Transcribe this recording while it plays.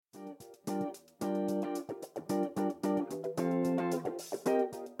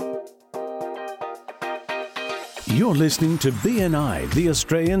You're listening to BNI, the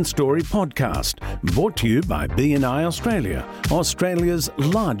Australian Story Podcast, brought to you by BNI Australia, Australia's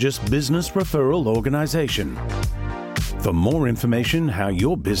largest business referral organisation. For more information how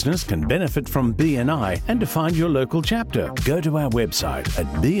your business can benefit from BNI and to find your local chapter, go to our website at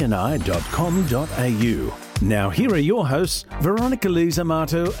bni.com.au. Now here are your hosts, Veronica Lees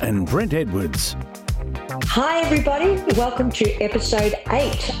Amato and Brent Edwards. Hi everybody, welcome to episode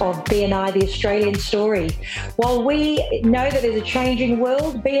 8 of BNI, the Australian Story. While we know that there's a changing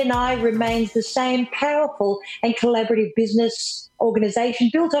world, BNI remains the same powerful and collaborative business organisation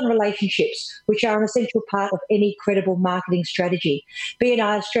built on relationships, which are an essential part of any credible marketing strategy.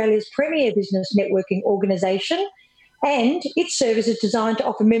 BNI Australia's premier business networking organisation, and its service is designed to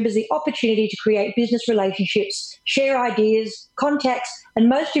offer members the opportunity to create business relationships, share ideas, contacts, and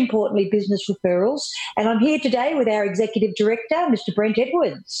most importantly, business referrals. And I'm here today with our Executive Director, Mr. Brent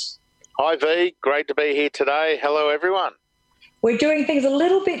Edwards. Hi, V. Great to be here today. Hello, everyone. We're doing things a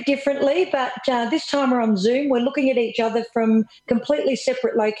little bit differently, but this time we're on Zoom. We're looking at each other from completely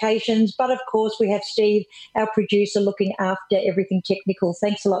separate locations. But, of course, we have Steve, our producer, looking after everything technical.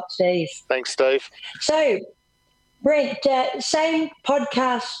 Thanks a lot, Steve. Thanks, Steve. So, Brent, same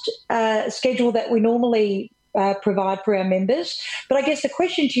podcast schedule that we normally provide for our members. But I guess the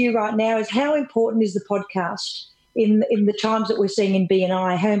question to you right now is, how important is the podcast in the times that we're seeing in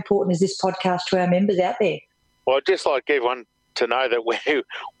BNI? How important is this podcast to our members out there? Well, I'd just like everyone to know that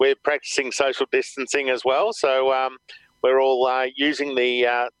we're practicing social distancing as well. So we're all using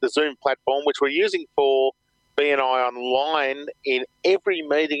the Zoom platform, which we're using for BNI Online in every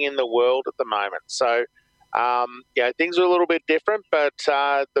meeting in the world at the moment. So things are a little bit different, but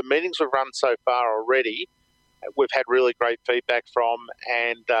the meetings we've run so far already, we've had really great feedback from,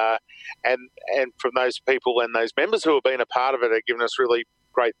 and from those people and those members who have been a part of it are giving us really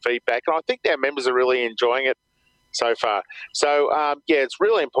great feedback. And I think our members are really enjoying it so far. So it's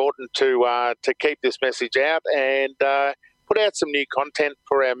really important to keep this message out and put out some new content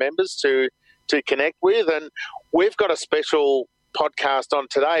for our members to connect with. And we've got a special podcast on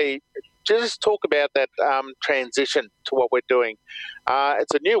today. Just talk about that transition to what we're doing.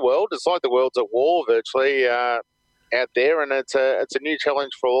 It's a new world. It's like the world's at war virtually out there, and it's a new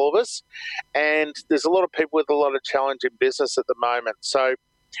challenge for all of us. And there's a lot of people with a lot of challenge in business at the moment. So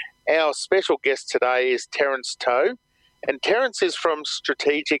our special guest today is Terence To, and Terence is from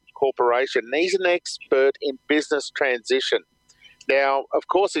Strategic Corporation. He's an expert in business transition. Now, of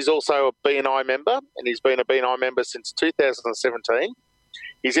course, he's also a BNI member, and he's been a BNI member since 2017.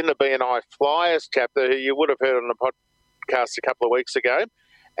 He's in the BNI Flyers chapter, who you would have heard on the podcast a couple of weeks ago.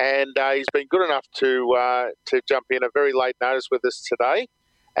 And he's been good enough to jump in at very late notice with us today.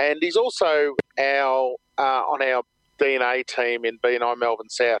 And he's also on our DNA team in BNI Melbourne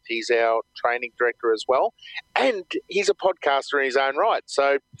South. He's our training director as well. And he's a podcaster in his own right.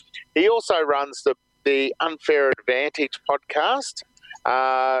 So he also runs the Unfair Advantage podcast.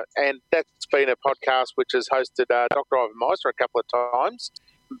 And that's been a podcast which has hosted Dr. Ivan Meisner a couple of times,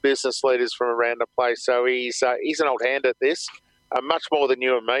 business leaders from around the place. So he's an old hand at this, much more than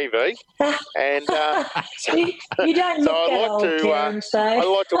you and me, V. And you don't look that old, Terence. I'd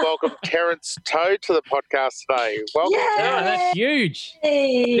like to welcome Terence To to the podcast today. Welcome, Oh, Terence. that's huge.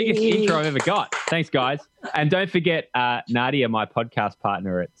 Biggest intro I've ever got. Thanks, guys. And don't forget Nadia, my podcast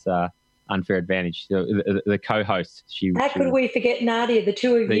partner at Unfair Advantage, the co-host. How could we forget Nadia? The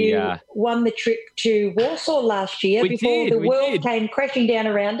two of you won the trip to Warsaw last year before the world came crashing down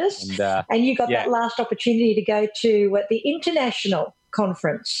around us. And you got that last opportunity to go to the international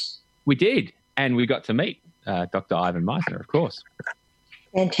conference. We did. And we got to meet Dr. Ivan Meisner, of course.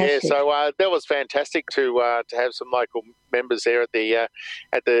 Fantastic. Yeah, so that was fantastic to have some local members there at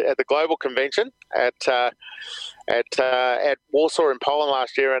the global convention at Warsaw in Poland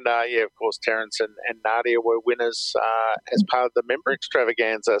last year, and of course Terence and Nadia were winners as part of the member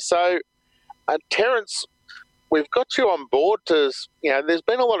extravaganza. So, Terence, we've got you on board to there's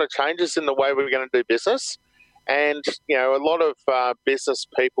been a lot of changes in the way we're going to do business, and a lot of business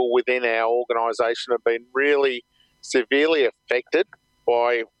people within our organisation have been really severely affected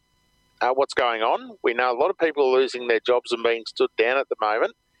by what's going on. We know a lot of people are losing their jobs and being stood down at the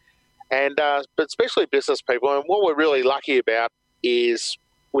moment, and but especially business people. And what we're really lucky about is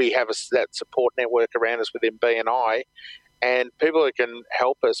we have that support network around us within BNI and people who can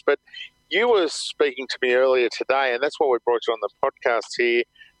help us. But you were speaking to me earlier today, and that's why we brought you on the podcast here,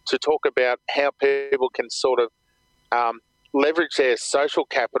 to talk about how people can sort of leverage their social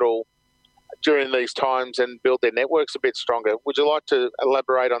capital during these times and build their networks a bit stronger. Would you like to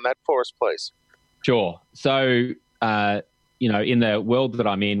elaborate on that for us, please? Sure. So, in the world that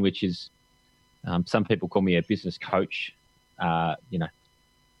I'm in, which is Some people call me a business coach.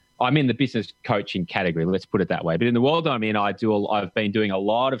 I'm in the business coaching category, let's put it that way. But in the world I'm in, I've been doing a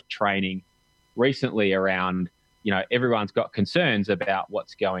lot of training recently around, everyone's got concerns about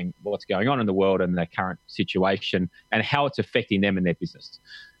what's going on in the world and the current situation and how it's affecting them and their business.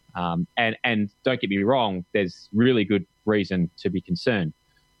 And don't get me wrong, there's really good reason to be concerned.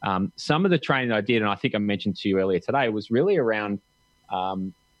 Some of the training I did, and I think I mentioned to you earlier today, was really around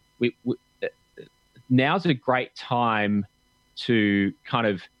now's a great time to kind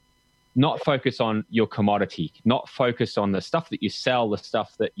of not focus on your commodity, not focus on the stuff that you sell, the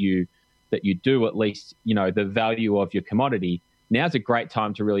stuff that you do, at least, the value of your commodity. Now's a great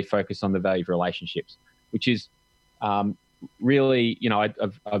time to really focus on the value of relationships, which is really,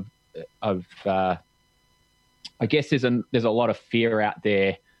 I guess there's a lot of fear out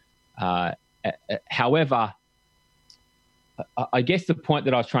there. However, I guess the point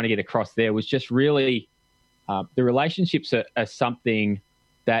that I was trying to get across there was just really the relationships are something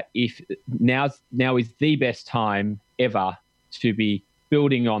that now is the best time ever to be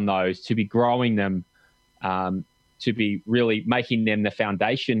building on those, to be growing them, to be really making them the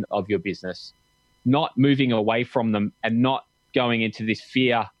foundation of your business, not moving away from them and not going into this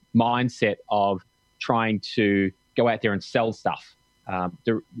fear mindset of trying to go out there and sell stuff.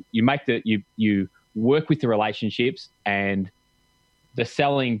 You work with the relationships, and the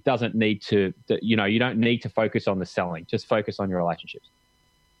selling doesn't need to, you don't need to focus on the selling, just focus on your relationships.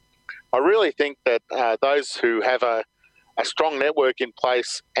 I really think that those who have a strong network in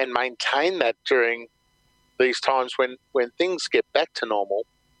place and maintain that during these times when things get back to normal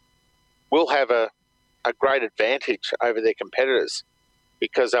will have a great advantage over their competitors,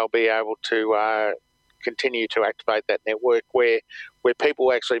 because they'll be able to continue to activate that network where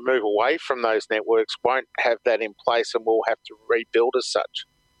people actually move away from those networks won't have that in place and will have to rebuild as such.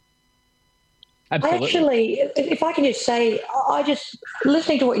 Absolutely. Actually, if I can just say,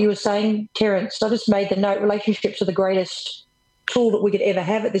 listening to what you were saying, Terence, I just made the note, relationships are the greatest tool that we could ever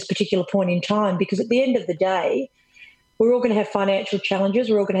have at this particular point in time, because at the end of the day, we're all going to have financial challenges.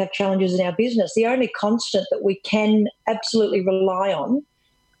 We're all going to have challenges in our business. The only constant that we can absolutely rely on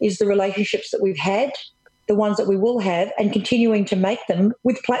is the relationships that we've had, the ones that we will have, and continuing to make them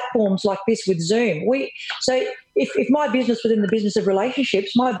with platforms like this, with Zoom. So if my business was in the business of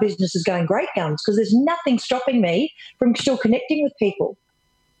relationships, my business is going great guns, because there's nothing stopping me from still connecting with people.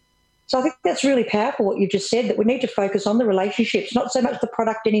 So I think that's really powerful what you've just said, that we need to focus on the relationships, not so much the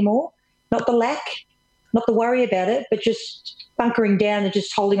product anymore, not the lack, not the worry about it, but just bunkering down and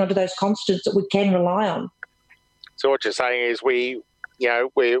just holding on to those constants that we can rely on. So what you're saying is we're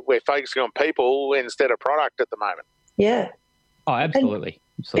focusing on people instead of product at the moment. Yeah. Oh, absolutely.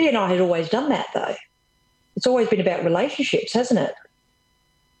 B&I has always done that, though. It's always been about relationships, hasn't it?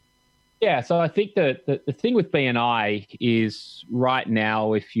 Yeah, so I think the thing with B&I is right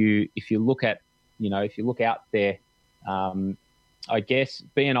now, if you look at, if you look out there, I guess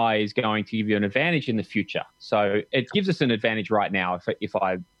B&I is going to give you an advantage in the future. So it gives us an advantage right now. If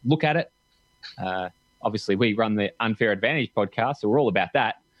I look at it, obviously we run the Unfair Advantage podcast, so we're all about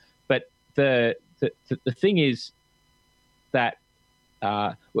that. But the thing is that,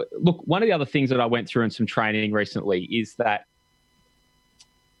 look, one of the other things that I went through in some training recently is that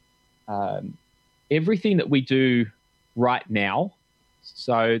everything that we do right now,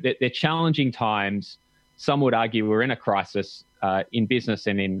 so they're challenging times. Some would argue we're in a crisis in business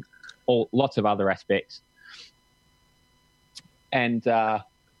and in lots of other aspects. And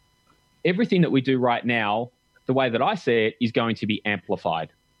everything that we do right now, the way that I see it, is going to be amplified.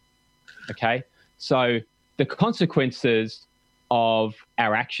 Okay? So the consequences of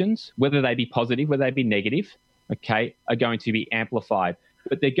our actions, whether they be positive, whether they be negative, okay, are going to be amplified.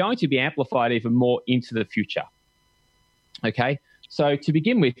 But they're going to be amplified even more into the future. Okay? So to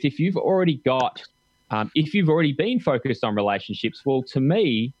begin with, if you've already been focused on relationships, well, to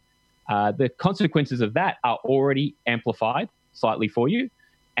me, the consequences of that are already amplified slightly for you.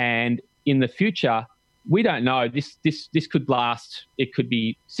 And in the future, we don't know. This could last. It could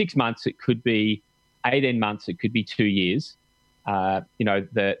be 6 months. It could be 18 months. It could be 2 years. The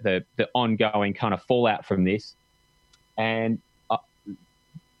ongoing kind of fallout from this. And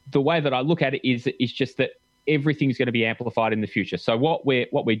the way that I look at it is just that everything's going to be amplified in the future. So what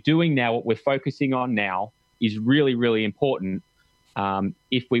we're doing now, what we're focusing on now, is really, really important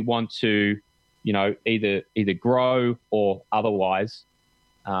if we want to, either grow or otherwise.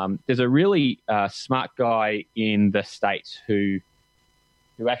 There's a really smart guy in the States who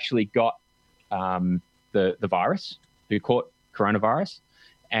actually got the virus, who caught coronavirus,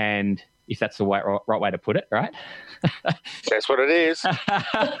 and if that's the right way to put it, right? That's what it is.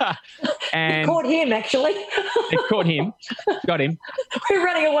 And it caught him, actually. It caught him, got him. We're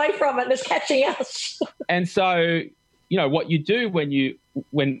running away from it and it's catching us. And so, what you do when you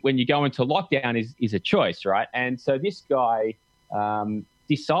go into lockdown is a choice, right? And so this guy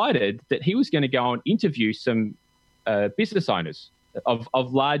decided that he was going to go and interview some business owners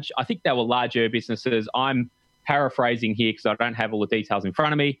of large, I think they were larger businesses. I'm paraphrasing here because I don't have all the details in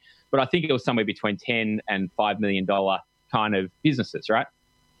front of me, but I think it was somewhere between $10 and $5 million kind of businesses, right?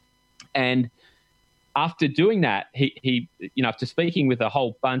 And after doing that, he after speaking with a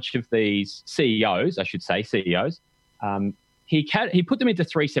whole bunch of these CEOs, he put them into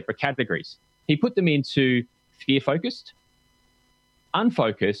three separate categories. He put them into fear-focused,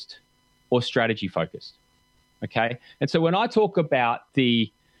 unfocused, or strategy-focused. Okay, and so when I talk about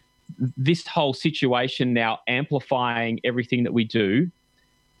this whole situation now amplifying everything that we do,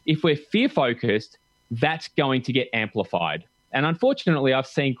 if we're fear-focused, that's going to get amplified. And unfortunately, I've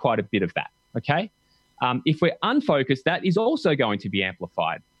seen quite a bit of that, okay? If we're unfocused, that is also going to be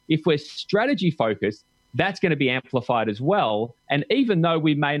amplified. If we're strategy-focused, that's going to be amplified as well. And even though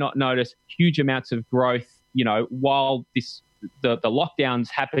we may not notice huge amounts of growth, while the lockdown's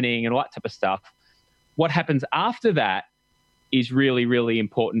happening and all that type of stuff, what happens after that is really, really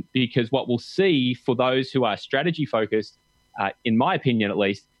important, because what we'll see for those who are strategy focused, in my opinion at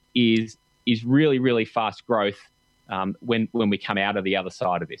least, is really, really fast growth when we come out of the other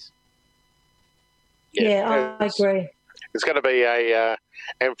side of this. Yeah, I agree. It's going to be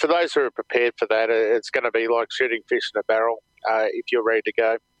and for those who are prepared for that, it's going to be like shooting fish in a barrel if you're ready to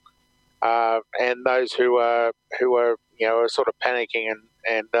go. And those who are sort of panicking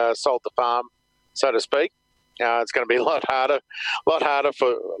and sold the farm, so to speak, it's going to be a lot harder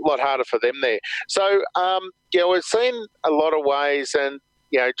for them there. So we've seen a lot of ways, and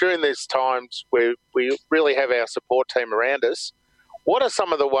during these times we really have our support team around us. What are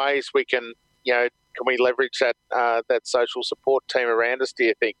some of the ways we can we leverage that social support team around us, do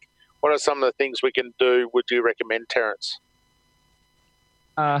you think? What are some of the things we can do, would you recommend, Terence?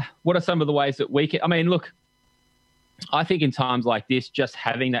 What are some of the ways that we can... I mean, look, I think in times like this, just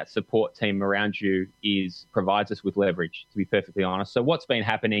having that support team around you provides us with leverage, to be perfectly honest. So what's been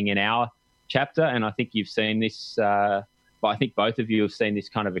happening in our chapter, and I think you've seen this, but I think both of you have seen this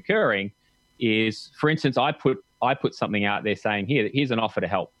kind of occurring, is, for instance, I put something out there saying, here's an offer to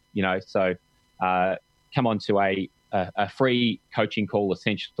help, so come on to a free coaching call,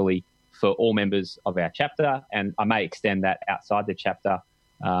 essentially, for all members of our chapter, and I may extend that outside the chapter.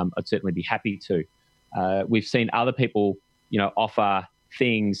 I'd certainly be happy to. We've seen other people, offer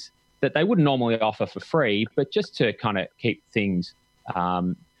things that they wouldn't normally offer for free, but just to kind of keep things,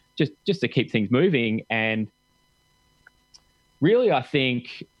 just to keep things moving. And really, I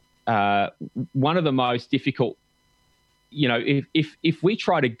think one of the most difficult, if we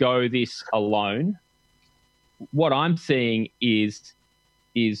try to go this alone, what I'm seeing is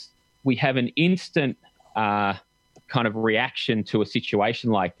we have an instant kind of reaction to a situation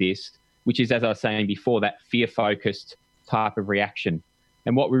like this, which is, as I was saying before, that fear-focused type of reaction.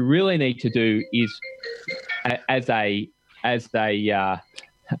 And what we really need to do is, as a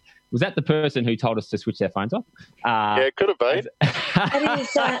was that the person who told us to switch their phones off? Yeah, it could have been. It is,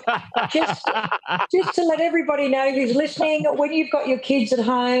 just to let everybody know who's listening, when you've got your kids at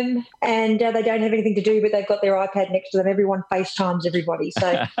home and they don't have anything to do, but they've got their iPad next to them, everyone FaceTimes everybody.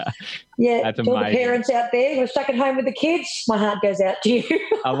 So, yeah, to all the parents out there who are stuck at home with the kids, my heart goes out to you.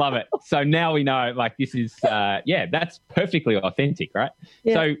 I love it. So now we know, this is, that's perfectly authentic, right?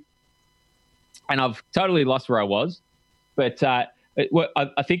 Yeah. So, and I've totally lost where I was, but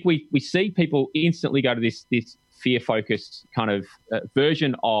I think we see people instantly go to this fear-focused kind of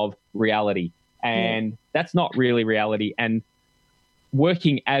version of reality, and that's not really reality. And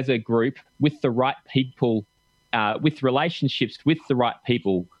working as a group with the right people, with relationships with the right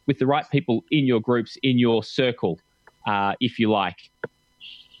people in your groups, in your circle, if you like,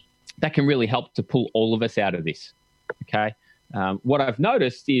 that can really help to pull all of us out of this. Okay. What I've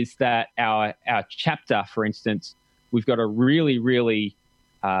noticed is that our chapter, for instance, we've got a really, really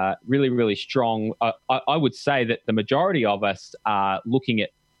strong. I would say that the majority of us are looking at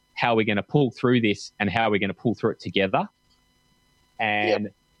how we're going to pull through this and how we're going to pull through it together.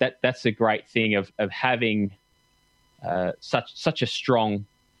 And that's a great thing of having such a strong,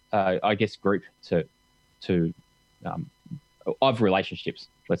 group of relationships,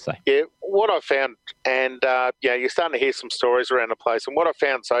 let's say. Yeah, what I've found, and you're starting to hear some stories around the place, and what I've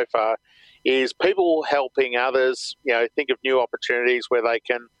found so far is people helping others, think of new opportunities where they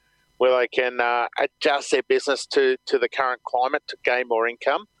can adjust their business to the current climate to gain more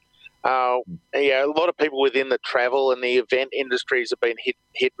income. A lot of people within the travel and the event industries have been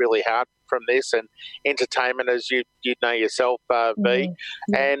hit really hard from this, and entertainment, as you know yourself, V.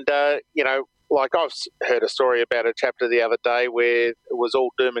 And, like I've heard a story about a chapter the other day where it was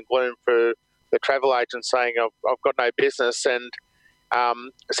all doom and gloom for the travel agent saying, I've got no business. And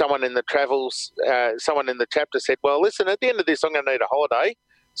someone in the chapter said, well, listen, at the end of this, I'm going to need a holiday.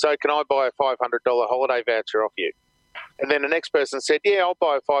 So can I buy a $500 holiday voucher off you? And then the next person said, yeah, I'll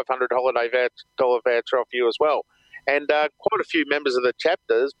buy a $500 holiday voucher off you as well. And quite a few members of the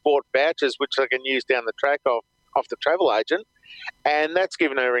chapters bought vouchers which they can use down the track off the travel agent. And that's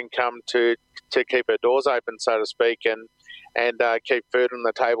given her income to keep her doors open, so to speak, and keep food on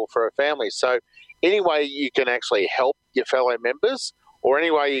the table for her family. So any way you can actually help your fellow members, or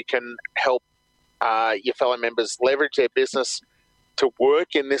any way you can help your fellow members leverage their business to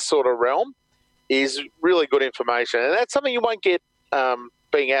work in this sort of realm, is really good information. And that's something you won't get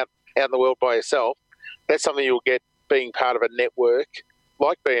being out in the world by yourself. That's something you'll get being part of a network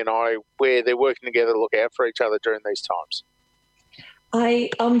like BNI, where they're working together to look out for each other during these times.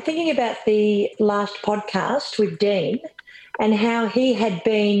 I'm thinking about the last podcast with Dean and how he had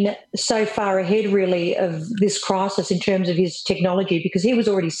been so far ahead, really, of this crisis in terms of his technology, because he was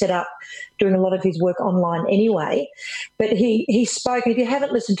already set up doing a lot of his work online anyway. But he spoke, and if you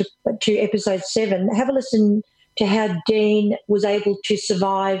haven't listened to episode 7, have a listen to how Dean was able to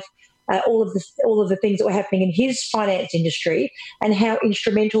survive all of the things that were happening in his finance industry, and how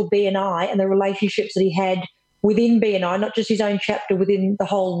instrumental BNI and the relationships that he had within BNI, not just his own chapter, within the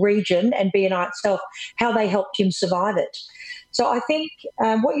whole region and BNI itself, how they helped him survive it. So I think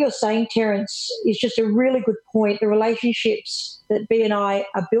what you're saying, Terence, is just a really good point. The relationships that BNI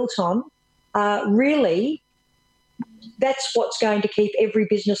are built on really, that's what's going to keep every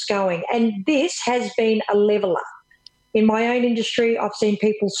business going. And this has been a leveller. In my own industry, I've seen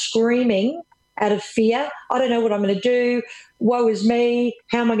people screaming out of fear. I don't know what I'm going to do. Woe is me.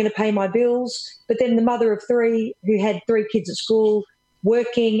 How am I going to pay my bills? But then the mother of 3 who had 3 kids at school,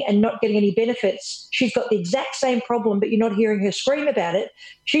 working and not getting any benefits, she's got the exact same problem, but you're not hearing her scream about it.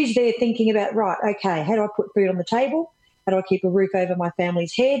 She's there thinking about, right, okay, how do I put food on the table? How do I keep a roof over my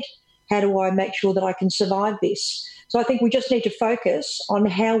family's head? How do I make sure that I can survive this? So I think we just need to focus on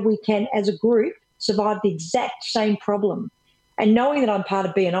how we can, as a group, survive the exact same problem. And knowing that I'm part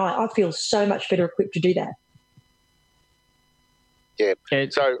of BNI, I feel so much better equipped to do that. Yeah.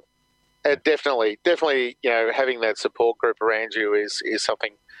 So definitely, having that support group around you is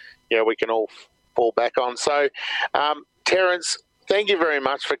something, we can all fall back on. So, Terence, thank you very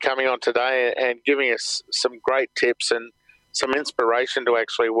much for coming on today and giving us some great tips and some inspiration to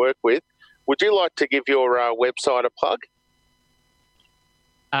actually work with. Would you like to give your website a plug?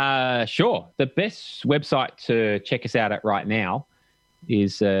 Sure. The best website to check us out at right now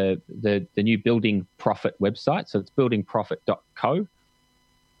is the new Building Profit website. So it's buildingprofit.co.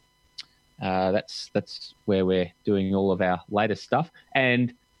 That's where we're doing all of our latest stuff.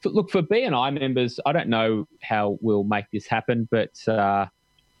 And for BNI members, I don't know how we'll make this happen, but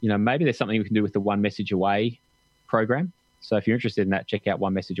maybe there's something we can do with the One Message Away program. So if you're interested in that, check out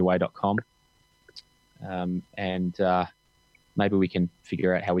onemessageaway.com. Maybe we can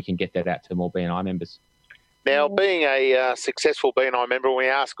figure out how we can get that out to more BNI members. Now, being a successful BNI member, we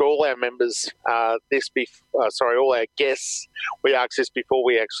ask all our members all our guests, we ask this before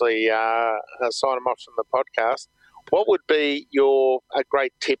we actually sign them off from the podcast. What would be a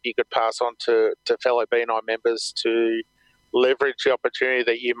great tip you could pass on to fellow BNI members to leverage the opportunity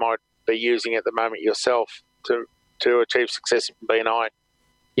that you might be using at the moment yourself to achieve success in BNI?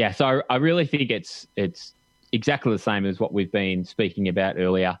 Yeah, so I really think it's exactly the same as what we've been speaking about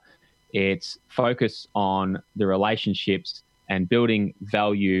earlier. It's focus on the relationships and building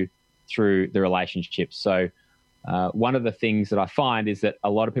value through the relationships. So one of the things that I find is that a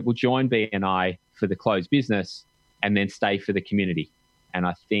lot of people join BNI for the closed business and then stay for the community. And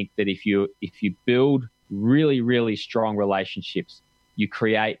I think that if you build really, really strong relationships, you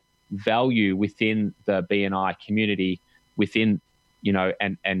create value within the BNI community, within,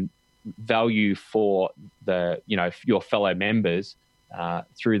 and value for your fellow members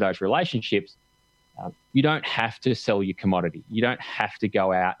through those relationships. You don't have to sell your commodity. You don't have to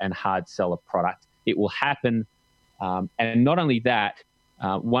go out and hard sell a product. It will happen. And not only that,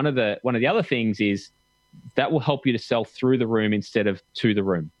 one of the other things is that will help you to sell through the room instead of to the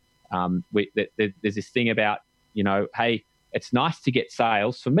room. There's this thing about, hey, it's nice to get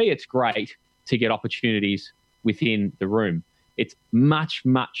sales. For me, it's great to get opportunities within the room. It's much,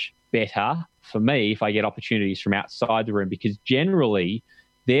 much better for me if I get opportunities from outside the room, because generally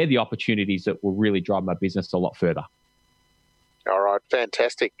they're the opportunities that will really drive my business a lot further. All right. right,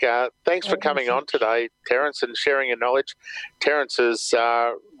 fantastic. Thanks for coming on today, Terence, and sharing your knowledge. Terence is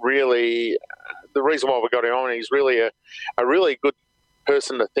really the reason why we got him on. He's really a really good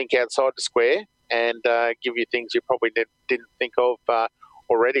person to think outside the square and give you things you probably didn't think of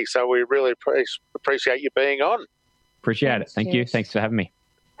already. So we really appreciate you being on. Appreciate it. Thank you. Thanks for having me.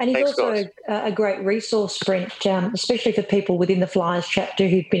 And he's also a great resource, Brent, especially for people within the Flyers chapter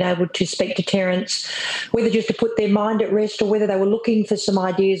who've been able to speak to Terence, whether just to put their mind at rest or whether they were looking for some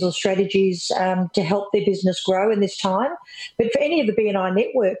ideas or strategies to help their business grow in this time. But for any of the BNI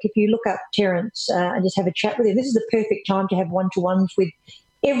network, if you look up Terence and just have a chat with him, this is the perfect time to have one-to-ones with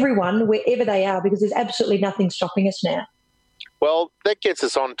everyone, wherever they are, because there's absolutely nothing stopping us now. Well, that gets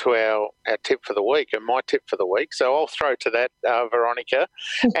us on to our tip for the week and my tip for the week. So I'll throw to that, Veronica.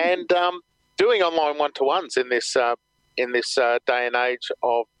 And doing online one-to-ones in this day and age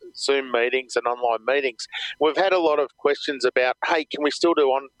of Zoom meetings and online meetings, we've had a lot of questions about, hey, can we still do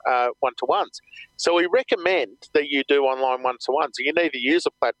one-to-ones? So we recommend that you do online one-to-ones. You can either use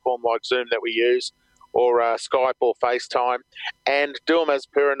a platform like Zoom that we use or Skype or FaceTime and do them as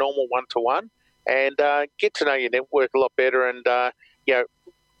per a normal one-to-one. And get to know your network a lot better. And, I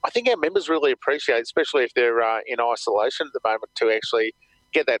think our members really appreciate, especially if they're in isolation at the moment, to actually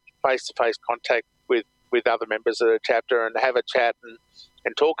get that face-to-face contact with other members of the chapter and have a chat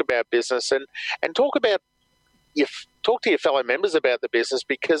and talk about business and talk to your fellow members about the business,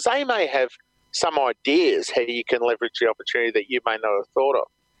 because they may have some ideas how you can leverage the opportunity that you may not have thought of.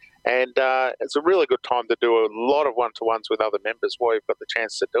 And it's a really good time to do a lot of one-to-ones with other members while you've got the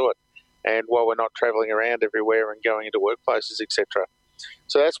chance to do it. And while we're not travelling around everywhere and going into workplaces, etc.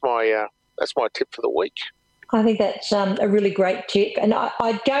 So that's my tip for the week. I think that's a really great tip. And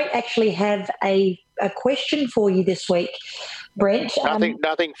I don't actually have a question for you this week, Brent.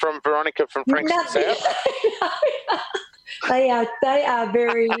 Nothing from Veronica from Frankston South? They are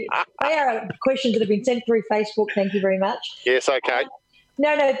questions that have been sent through Facebook. Thank you very much. Yes, okay.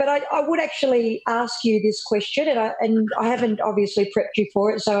 No, but I would actually ask you this question, and I haven't obviously prepped you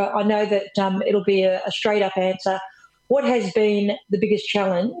for it, so I know that it'll be a straight-up answer. What has been the biggest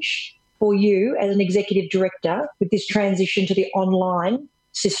challenge for you as an executive director with this transition to the online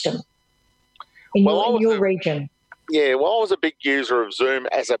system in your region? Yeah, well, I was a big user of Zoom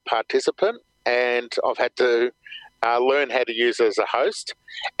as a participant, and I've had to learn how to use it as a host,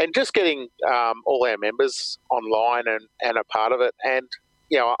 and just getting all our members online and a part of it. And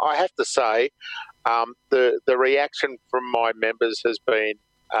I have to say, the reaction from my members has been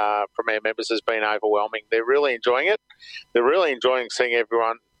overwhelming. They're really enjoying it. They're really enjoying seeing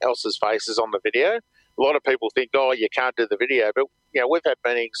everyone else's faces on the video. A lot of people think, oh, you can't do the video, but we've had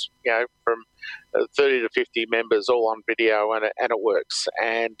meetings, from 30 to 50 members all on video, and it works.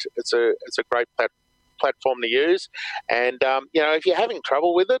 And it's a great platform to use. And if you're having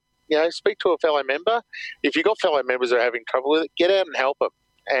trouble with it, speak to a fellow member. If you've got fellow members who are having trouble with it, get out and help them.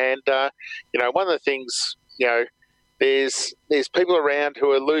 And, one of the things, there's people around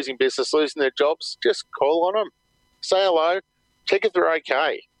who are losing business, losing their jobs. Just call on them. Say hello. Check if they're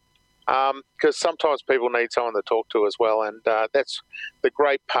okay. Because sometimes people need someone to talk to as well. And that's the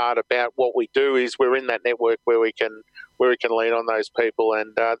great part about what we do, is we're in that network where we can lean on those people.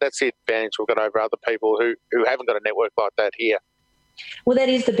 And that's the advantage we've got over other people who haven't got a network like that here. Well, that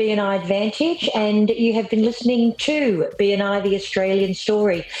is the BNI advantage, and you have been listening to BNI, the Australian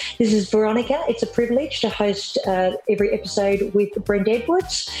Story. This is Veronica. It's a privilege to host every episode with Brent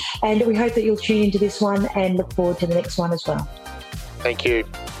Edwards, and we hope that you'll tune into this one and look forward to the next one as well. Thank you.